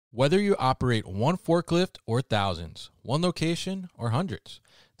Whether you operate one forklift or thousands, one location or hundreds,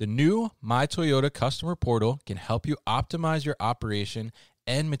 the new My Toyota customer portal can help you optimize your operation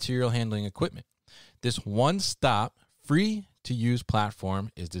and material handling equipment. This one-stop, free-to-use platform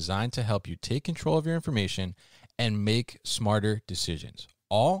is designed to help you take control of your information and make smarter decisions,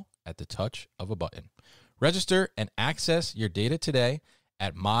 all at the touch of a button. Register and access your data today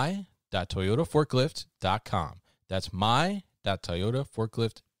at my.toyotaforklift.com. That's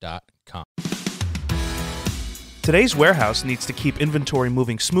my.toyotaforklift.com. Today's warehouse needs to keep inventory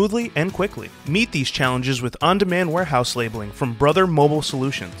moving smoothly and quickly. Meet these challenges with on-demand warehouse labeling from Brother Mobile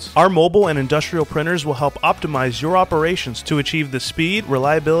Solutions. Our mobile and industrial printers will help optimize your operations to achieve the speed,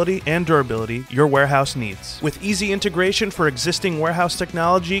 reliability, and durability your warehouse needs. With easy integration for existing warehouse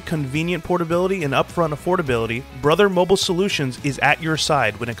technology, convenient portability, and upfront affordability, Brother Mobile Solutions is at your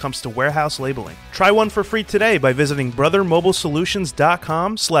side when it comes to warehouse labeling. Try one for free today by visiting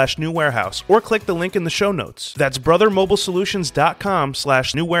brothermobilesolutions.com/new warehouse or click the link in the show notes. That's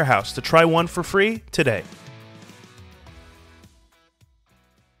brothermobilesolutions.com/new warehouse to try one for free today.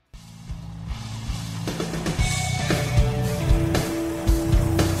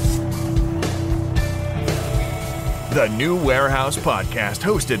 The New Warehouse Podcast,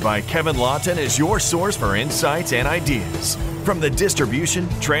 hosted by Kevin Lawton, is your source for insights and ideas from the distribution,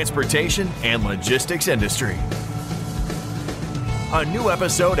 transportation, and logistics industry. A new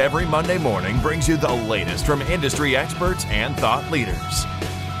episode every Monday morning brings you the latest from industry experts and thought leaders.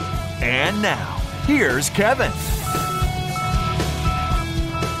 And now, here's Kevin.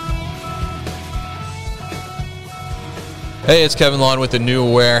 Hey, it's Kevin Lawn with the New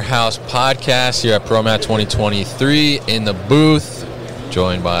Warehouse Podcast here at ProMat 2023 in the booth,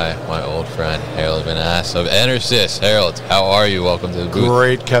 joined by my old friend Harold Vanasse of EnerSys. Harold, how are you? Welcome to the booth.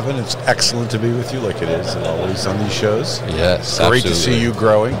 Great, Kevin. It's excellent to be with you, like it is always on these shows. Yes, great absolutely. To see you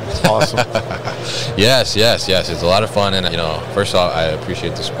growing. It's awesome. Yes. It's a lot of fun, and first off, I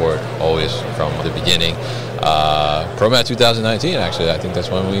appreciate the support always from the beginning. ProMat 2019, actually, I think that's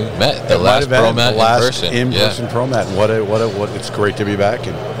when we met. The last ProMat in person ProMat. What it's great to be back,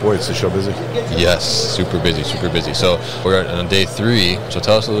 and boy, it's the show busy. Yes, super busy. So we're on day 3. So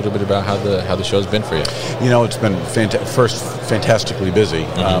tell us a little bit about how the show's been for you. It's been fantastically busy.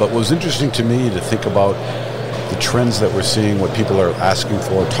 But what was interesting to me to think about the trends that we're seeing, what people are asking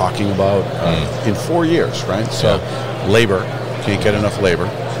for, talking about in 4 years, right? So labor, can't get enough labor.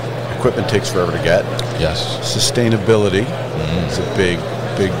 Equipment takes forever to get. Yes. Sustainability is a big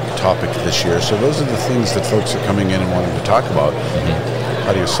topic this year. So those are the things that folks are coming in and wanting to talk about.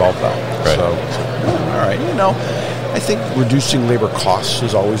 How do you solve that? Right. So all right, I think reducing labor costs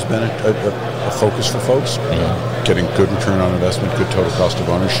has always been a focus for folks. Getting good return on investment, good total cost of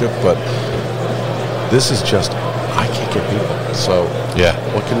ownership. But this is just, I can't get people. So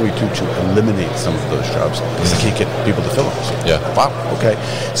what can we do to eliminate some of those jobs? Because I can't get people to fill them. So, wow, okay.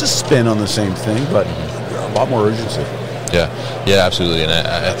 It's a spin on the same thing, but a lot more urgency. Yeah, absolutely. And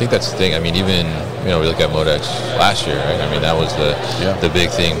I think that's the thing. I mean, even, we look at Modex last year, right? I mean, that was the big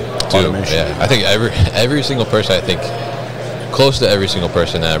thing too. Automation. Yeah. I think every single person, close to every single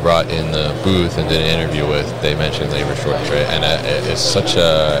person that I brought in the booth and did an interview with, they mentioned labor shortage, right? And it's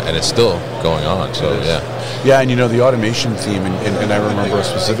and it's still going on. So yeah, and the automation theme, and I remember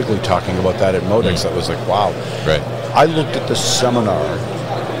specifically talking about that at Modex. That was like, wow. Right. I looked at the seminar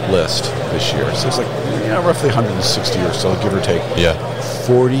list this year. So it's like roughly 160 or so, give or take.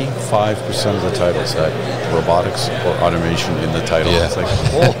 45% of the titles had robotics or automation in the title. It's like,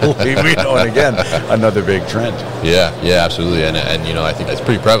 holy, and again, another big trend. Yeah, absolutely. And I think it's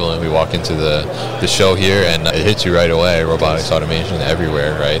pretty prevalent. We walk into the show here and it hits you right away, robotics, automation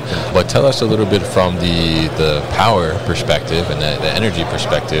everywhere, right? But tell us a little bit from the power perspective and the energy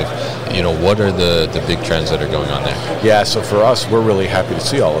perspective, what are the big trends that are going on there? Yeah, so for us, we're really happy to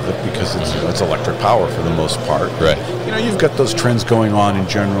see all of it because it's electric power for the most part. Right. You've got those trends going on in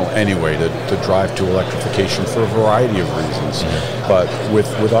general anyway, the drive to electrification for a variety of reasons. But with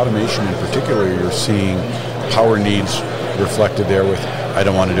automation in particular, you're seeing power needs reflected there with, I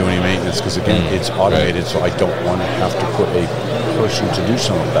don't want to do any maintenance because, again, it's automated, so I don't want to have to put a person to do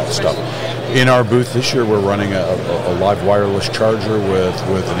some of that stuff. In our booth this year, we're running a live wireless charger with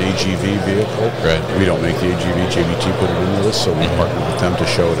an AGV vehicle. Right. We don't make the AGV, JVT put it in with us, so we partnered with them to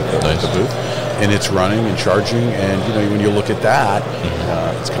show it at the booth. And it's running and charging, and when you look at that,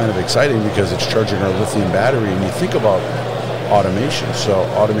 it's kind of exciting because it's charging our lithium battery, and you think about automation, so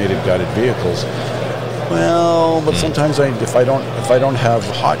automated guided vehicles. Well, but sometimes if I don't have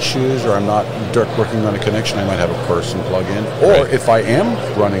hot shoes or I'm not working on a connection, I might have a person plug in. Or if I am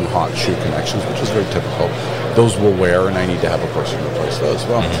running hot shoe connections, which is very typical, those will wear and I need to have a person replace those.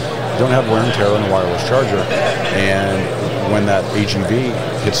 Well, you don't have wear and tear on a wireless charger, and when that AGV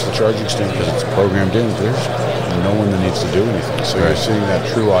hits the charging stand because it's programmed in, there's no one that needs to do anything. So you're seeing that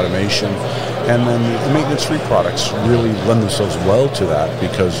true automation, and then the maintenance-free products really lend themselves well to that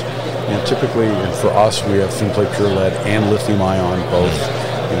because typically, and for us, we have ThinPlay Pure Lead and lithium ion, both.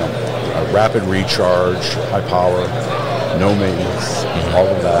 A rapid recharge, high power, no maintenance, all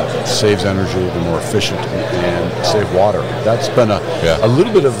of that saves energy, be more efficient, and save water. That's been a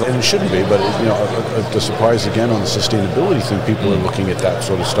little bit of, and it shouldn't be, but the surprise again on the sustainability thing. People are looking at that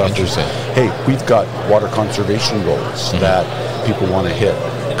sort of stuff. Interesting. Hey, we've got water conservation goals that people want to hit,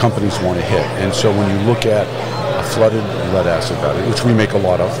 companies want to hit, and so when you look at a flooded lead acid battery, which we make a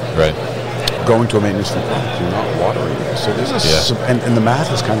lot of, going to a maintenance-free product, you're not watering it. So there's and the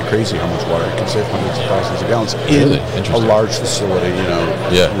math is kind of crazy how much water you can save, hundreds of thousands of gallons in a large facility,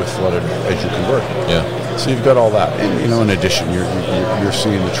 with flooded as you convert. So you've got all that, and in addition, you're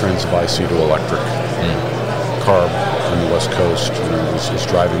seeing the trends of IC to electric. Carb on the West Coast is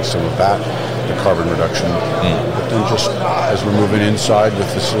driving some of that, the carbon reduction. But then just as we're moving inside the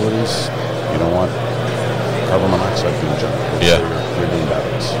facilities, you don't want carbon monoxide being generated. So you're doing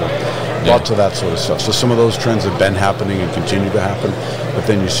batteries. Lots of that sort of stuff. So some of those trends have been happening and continue to happen, but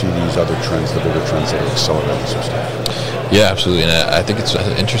then you see these other trends, the bigger trends that are accelerating some stuff. Yeah, absolutely. And I think it's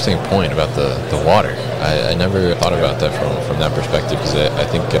an interesting point about the water. I never thought about that from that perspective, because I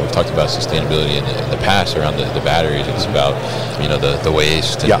think we've talked about sustainability in the past around the batteries. It's about the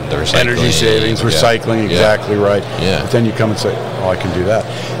waste and the recycling. Energy savings, recycling, exactly right. Yeah. But then you come and say, I can do that.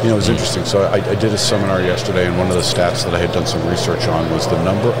 It was interesting. So I did a seminar yesterday, and one of the stats that I had done some research on was the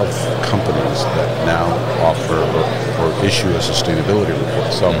number of companies that now offer or issue a sustainability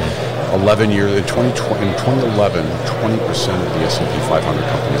report. So 11 years, in 2011, 20% of the S&P 500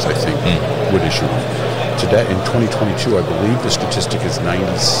 companies, I think, would issue one. Today, in 2022, I believe the statistic is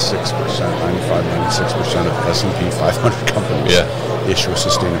 96%, 95, 96% of S&P 500 companies issue a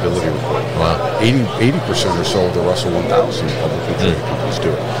sustainability report. Wow. 80% or so of the Russell 1000 publicly traded companies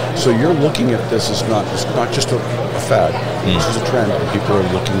do it. So you're looking at this as not just a fad. This is a trend, and people are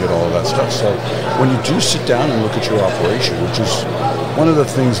looking at all of that stuff. So when you do sit down and look at your operation, which is one of the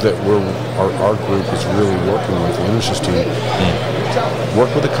things that our group is really working with, the EnerSys team, work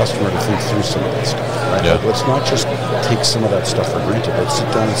with the customer to think through some of that stuff. Right? Like, let's not just take some of that stuff for granted. Let's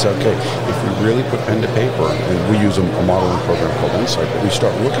sit down and say, okay, if we really put pen to paper, and we use a modeling program called Insight, but we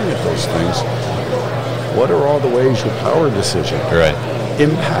start looking at those things, what are all the ways your power decision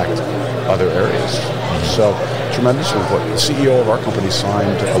impact other areas? So tremendous with what the CEO of our company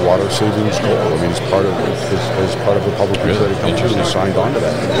signed a water savings goal. I mean, as part of a publicly traded company, we signed on to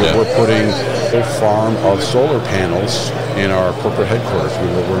that. We're putting a farm of solar panels in our corporate headquarters.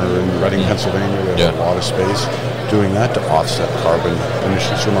 We're in Reading, Pennsylvania. We have a lot of space doing that to offset carbon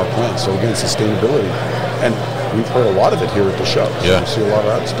emissions from our plants. So again, sustainability, and we've heard a lot of it here at the show. So you see a lot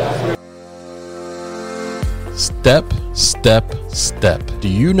of that stuff. Step, step, step. Do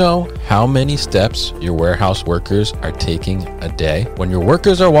you know how many steps your warehouse workers are taking a day? When your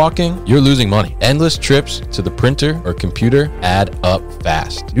workers are walking, you're losing money. Endless trips to the printer or computer add up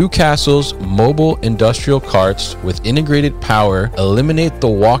fast. Newcastle's mobile industrial carts with integrated power eliminate the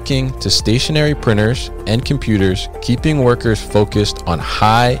walking to stationary printers and computers, keeping workers focused on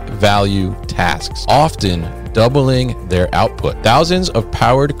high-value tasks, often doubling their output. Thousands of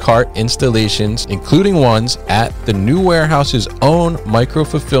powered cart installations, including ones at the new warehouse's own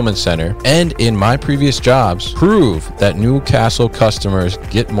micro-fulfillment center and in my previous jobs, prove that Newcastle customers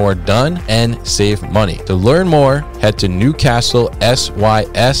get more done and save money. To learn more, head to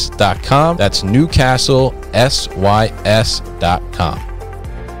newcastlesys.com. That's newcastlesys.com.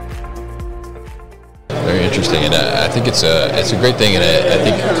 Very interesting, and I think it's a great thing, and I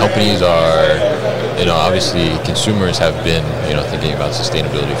think companies are, obviously consumers have been, thinking about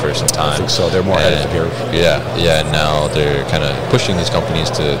sustainability for some time. I think so. They're more ahead of the curve. Yeah, and now they're kind of pushing these companies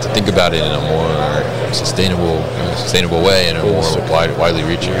to think about it in a more sustainable way and a more widely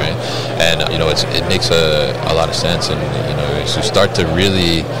reaching, right? And it makes a lot of sense, and as you start to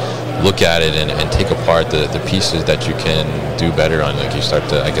really look at it and take apart the pieces that you can do better on, like you start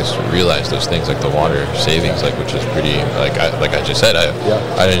to, I guess, realize those things like the water savings, like, which is pretty, like I just said,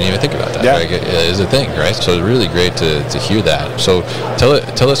 I didn't even think about that. Yeah. Like, it is a thing, right? So it's really great to hear that. So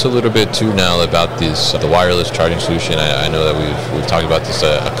tell us a little bit too now about this, the wireless charging solution. I know that we've talked about this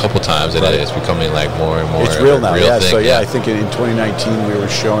a couple times, and it's becoming like more and more. It's real now. Real thing. So I think in 2019 we were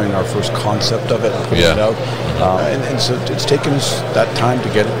showing our first concept of it, putting it out, and so it's taken us that time to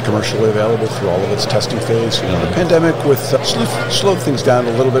get it commercially available through all of its testing phase. The pandemic with slowed things down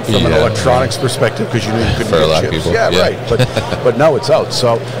a little bit from an electronics perspective, because you couldn't for get a lot chips. of people. Right. But now it's out.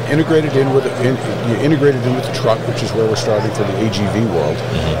 So integrated in with the truck, which is where we're starting for the AGV world,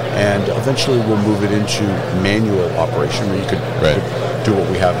 and eventually we'll move it into manual operation where you could do what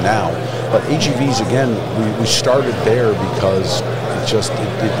we have now. But AGVs, again, we started there because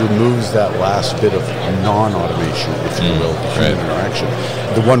it removes that last bit of non-automation, if you will, human interaction.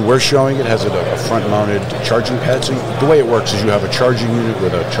 The one we're showing, it has a front-mounted charging pad. So the way it works is you have a charging unit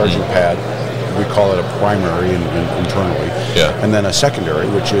with a charging pad. We call it a primary internally. Yeah. And then a secondary,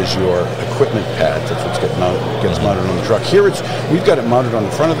 which is your equipment pad. That's what gets mounted on the truck. Here we've got it mounted on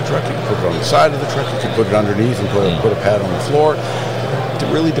the front of the truck. You can put it on the side of the truck. You can put it underneath and put a pad on the floor.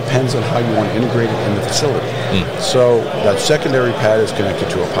 It really depends on how you want to integrate it in the facility. So that secondary pad is connected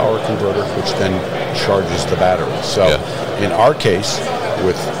to a power converter, which then charges the battery. So in our case,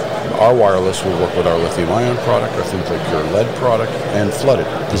 with our wireless, we work with our lithium-ion product, our Thin Plate Pure Lead product, and flooded.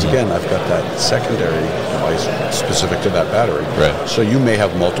 Because again, I've got that secondary device specific to that battery. Right. So you may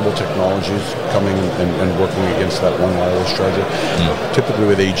have multiple technologies coming and working against that one wireless charger. Typically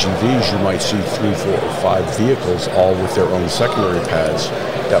with AGVs, you might see 3, 4, or 5 vehicles all with their own secondary pads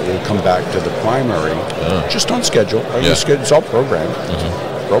that will come back to the primary just on schedule. Right? It's all programmed.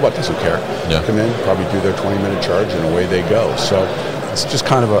 Robot doesn't care. Come in, probably do their 20-minute charge, and away they go. So it's just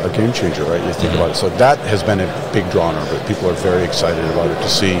kind of a game changer, right? You think about it. So that has been a big draw on it. People are very excited about it to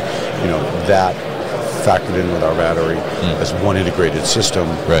see, that factored in with our battery as one integrated system.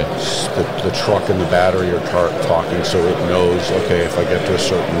 Right. The truck and the battery are talking, so it knows, okay, if I get to a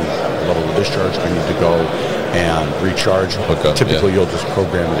certain level of discharge, I need to go and recharge. Typically, you'll just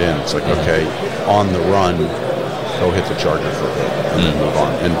program it in. It's like, okay, on the run, go hit the charger for a bit and then move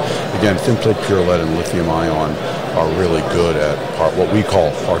on. And again, Thin Plate Pure Lead and lithium-ion are really good at what we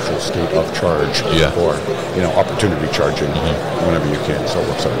call partial state of charge, or opportunity charging whenever you can. So it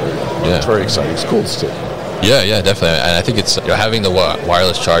works out really well. It's very exciting. It's cool to see. Yeah, definitely. And I think it's having the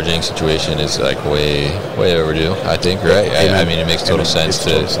wireless charging situation is like way overdue, I think, right? I mean, it makes total sense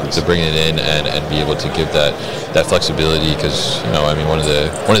to bring it in and be able to give that flexibility, because one of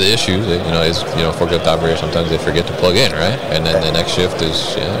the issues is forklift operators, sometimes they forget to plug in, right? And then the next shift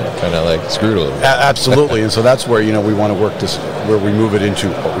is kind of like screwed a little bit. Absolutely. And so that's where we want to work this, where we move it into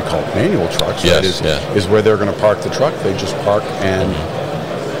what we call manual trucks. Is where they're going to park the truck. They just park and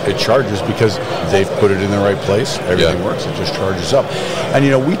it charges because they've put it in the right place. Everything works. It just charges up. And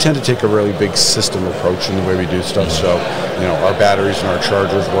we tend to take a really big system approach in the way we do stuff. So our batteries and our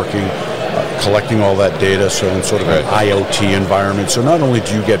chargers working, collecting all that data, so in sort of an IoT environment. So not only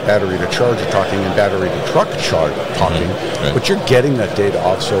do you get battery to charger talking and battery to truck talking, but you're getting that data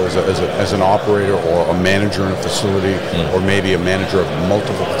also as an operator or a manager in a facility, or maybe a manager of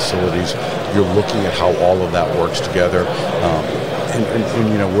multiple facilities. You're looking at how all of that works together.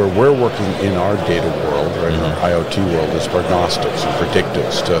 And where we're working in our data world, right, in our IoT world, is prognostics and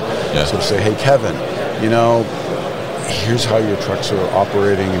predictives to sort of say, hey, Kevin, here's how your trucks are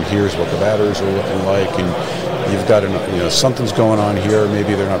operating, and here's what the batteries are looking like, and you've got something's going on here.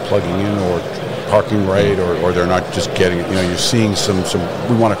 Maybe they're not plugging in or parking right, or they're not just getting it. You're seeing some.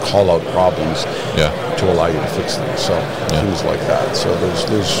 We want to call out problems to allow you to fix things. So things like that. So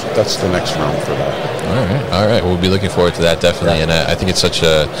that's the next round for that. All right. We'll be looking forward to that, definitely. And I think it's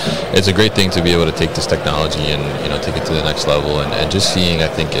it's a great thing to be able to take this technology and take it to the next level, and just seeing, I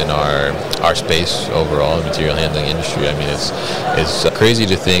think, in our space overall, the material handling industry. I mean, it's crazy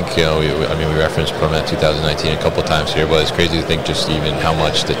to think. We referenced ProMat 2019 a couple times here, but it's crazy to think just even how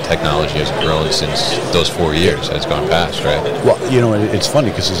much the technology has grown since those 4 years has gone past, right? Well, it's funny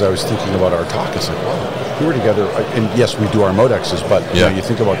because as I was thinking about our talk, it's like, wow, we were together, and yes, we do our Modexes, but you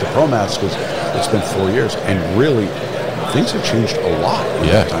think about the ProMats, because it's been 4 years, and really, things have changed a lot in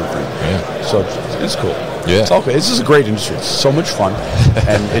that time frame. Yeah. So it's cool. Yeah. It's all good. This is a great industry. It's so much fun,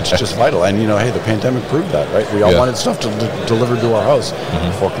 and it's just vital. And hey, the pandemic proved that, right? We all wanted stuff to deliver to our house.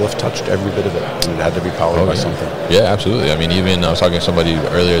 The forklift touched every bit of it, and it had to be powered by something. Yeah, absolutely. I mean, even I was talking to somebody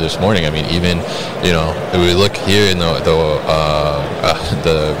earlier this morning. I mean, even if we look here in the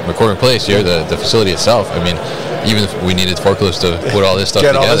recording place here, the facility itself. I mean, even if we needed forklifts to put all this stuff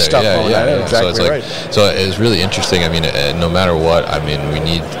Get together. all this stuff going. Exactly, so it's like, right. so it's really interesting. I mean, no matter what, I mean, we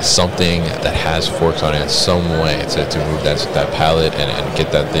need something that has forks on it in some way to move that pallet and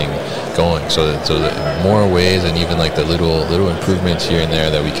get that thing going. So the more ways, and even like the little improvements here and there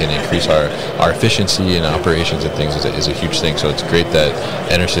that we can increase our efficiency and operations and things is a huge thing. So it's great that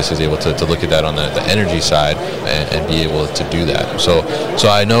EnerSys is able to look at that on the energy side and be able to do that. So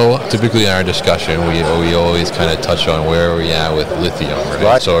I know typically in our discussion we always kind of touch on where are we at with lithium,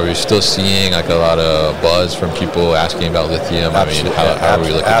 right? So are we still seeing like a lot of buzz from people asking about lithium? Absolutely. I mean, how are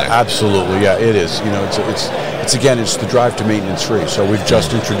we looking at it? Absolutely, yeah, it is. You know, it's again, it's the drive to maintenance free. So we've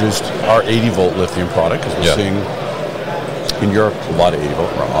just introduced our 80 volt lithium product, because we're seeing in Europe a lot of 80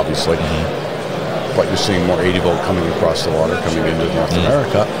 volt, obviously, but you're seeing more 80 volt coming across the water, coming into North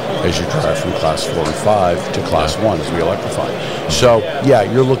America as you drive from class 4 and 5 to class 1 as we electrify. So yeah,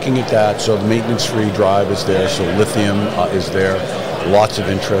 you're looking at that. So the maintenance free drive is there. So lithium is there. Lots of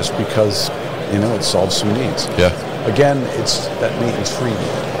interest because, you know, it solves some needs. Yeah. Again, it's that maintenance free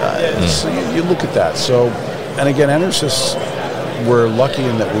need. So you look at that. So, and again, EnerSys, we're lucky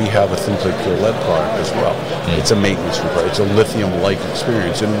in that we have a thin plate pure lead product as well. It's a maintenance free product. It's a lithium-like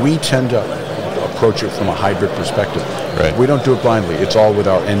experience, and we tend to approach it from a hybrid perspective. Right. We don't do it blindly. It's all with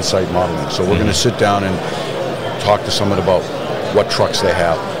our insight modeling. So we're going to sit down and talk to someone about what trucks they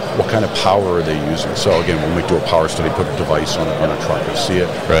have, what kind of power are they using. So again, when we do a power study, put a device on a truck and see it,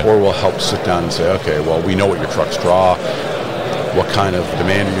 or we'll help sit down and say, okay, well, we know what your trucks draw, what kind of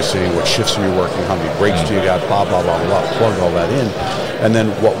demand are you seeing, what shifts are you working, how many brakes do you got, blah, blah, blah, blah, plug all that in. And then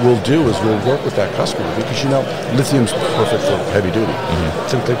what we'll do is we'll work with that customer, because, you know, lithium's perfect for heavy duty.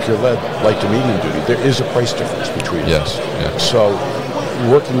 Thin plate pure lead, light to medium duty. There is a price difference between them. So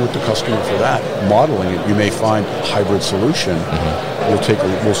working with the customer for that, modeling it, you may find a hybrid solution.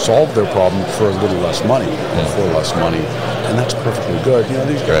 We'll solve their problem for a little less money, for less money, and that's perfectly good. You know,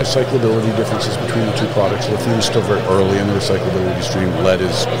 these are recyclability differences between the two products. Lithium is still very early in the recyclability stream. Lead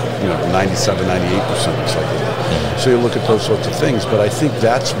is, you know, 97, 98% recyclable. So you look at those sorts of things, but I think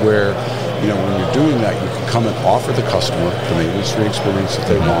that's where, you know, when you're doing that, you can come and offer the customer the maintenance-free experience that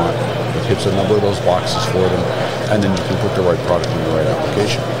they want. It hits a number of those boxes for them, and then you can put the right product in the right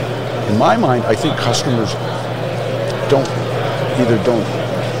application. In my mind, I think customers don't, you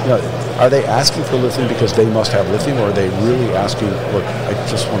know, are they asking for lithium because they must have lithium, or are they really asking, look, I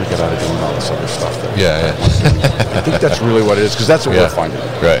just want to get out of doing all this other stuff? I think that's really what it is, because that's what we're finding.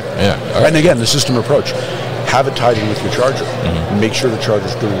 Right, And again, the system approach. Have it tied in with your charger. Make sure the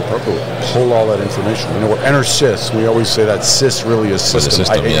charger's doing it appropriately. Pull all that information. You know, we're EnerSys. We always say that SYS really is system.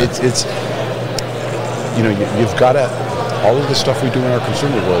 It's you know, you've got to, all of the stuff we do in our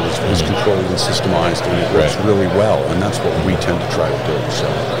consumer world is controlled and systemized, and it works really well, and that's what we tend to try to do. So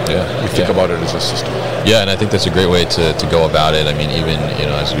we think about it as a system. Yeah, and I think that's a great way to go about it. I mean, even, you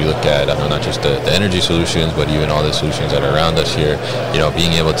know, as we look at, I know, not just the energy solutions, but even all the solutions that are around us here, you know,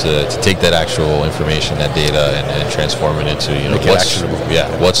 being able to take that actual information, that data, and transform it into, you know,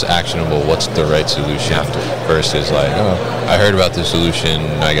 what's actionable, what's the right solution, versus like, oh, I heard about this solution,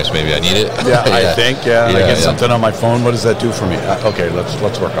 I guess maybe I need it. I think, I get something on my phone, what does that do for me? Okay,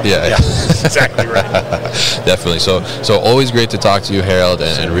 let's work on it. Exactly right. Definitely. So always great to talk to you, Harold,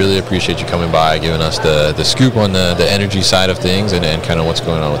 and really appreciate you coming by, giving us the scoop on the energy side of things, and kind of what's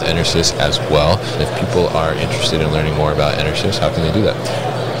going on with EnerSys as well. If people are interested in learning more about EnerSys, how can they do that?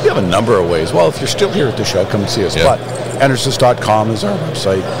 We have a number of ways. Well, if you're still here at the show, come and see us. But EnerSys.com is our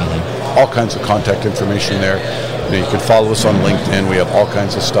website. All kinds of contact information there. You know, you can follow us on LinkedIn. We have all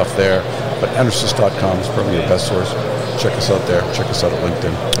kinds of stuff there. But EnerSys.com is probably your best source. Check us out there. Check us out at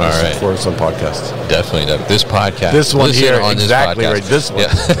LinkedIn. All right. For us on podcasts. Definitely. This podcast. This one here. On exactly this right. This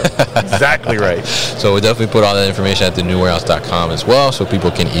one. Exactly right. So we'll definitely put all that information at thenewwarehouse.com as well, so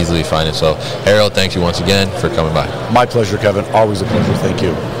people can easily find it. So, Harold, thank you once again for coming by. My pleasure, Kevin. Always a pleasure. Thank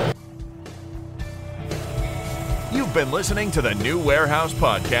you. You've been listening to the New Warehouse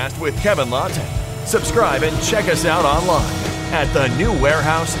Podcast with Kevin Lawton. Subscribe and check us out online at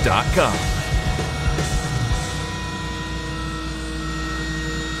thenewwarehouse.com.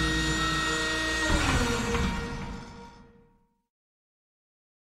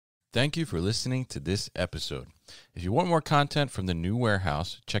 Thank you for listening to this episode. If you want more content from the New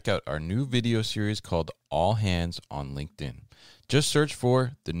Warehouse, check out our new video series called All Hands on LinkedIn. Just search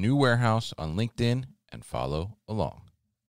for the New Warehouse on LinkedIn and follow along.